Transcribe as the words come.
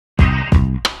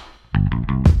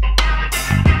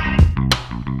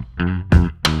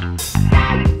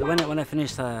I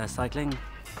finished cycling,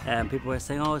 people were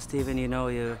saying, "Oh, Stephen, you know,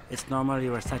 it's normal.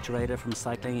 You were saturated from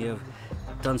cycling. You've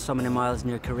done so many miles in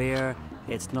your career.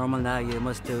 It's normal now. You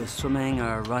must do swimming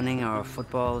or running or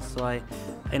football." So I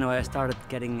started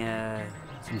getting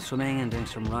some swimming and doing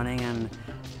some running, and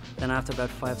then after about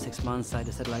 5-6 months, I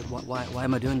decided, like, why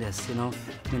am I doing this? You know,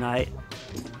 I mean, I'm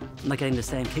not getting the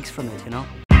same kicks from it. You know.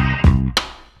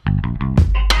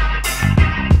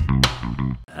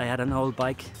 I had an old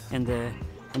bike in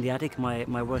the attic,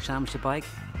 my World Championship bike.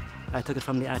 I took it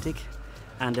from the attic,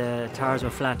 and the tires were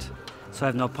flat, so I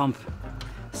have no pump.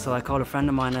 So I called a friend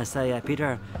of mine and I say,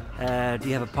 "Peter, do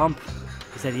you have a pump?"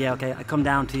 He said, "Yeah, okay, I come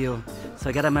down to you." So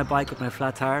I get on my bike with my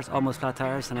flat tires, almost flat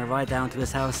tires, and I ride down to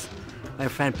his house. My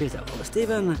friend Peter said, "Oh,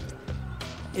 Stephen,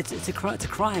 it's a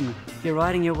crime. You're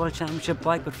riding your World Championship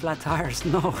bike with flat tires."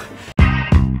 No.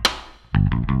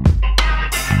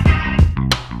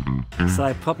 So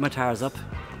I put my tires up,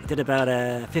 did about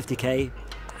 50k,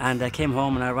 and I came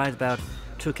home and I ride about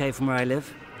 2k from where I live.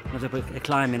 It was a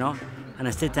climb, you know, and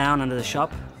I sit down under the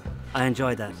shop. I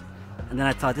enjoyed that. And then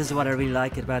I thought, this is what I really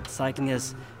like about cycling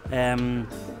is, you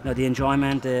know, the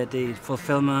enjoyment, the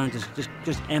fulfillment,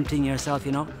 just emptying yourself,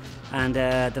 you know. And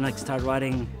then I started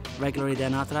riding regularly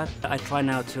then after that. I try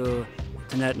now to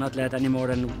not let any more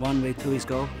than 1 week, 2 weeks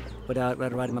go without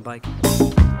riding my bike.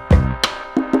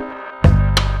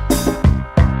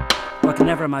 I can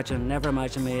never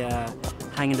imagine me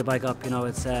hanging the bike up. You know,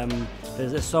 it's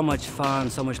there's so much fun,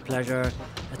 so much pleasure.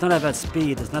 It's not about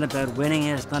speed. It's not about winning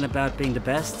it. It's not about being the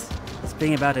best. It's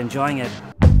being about enjoying it.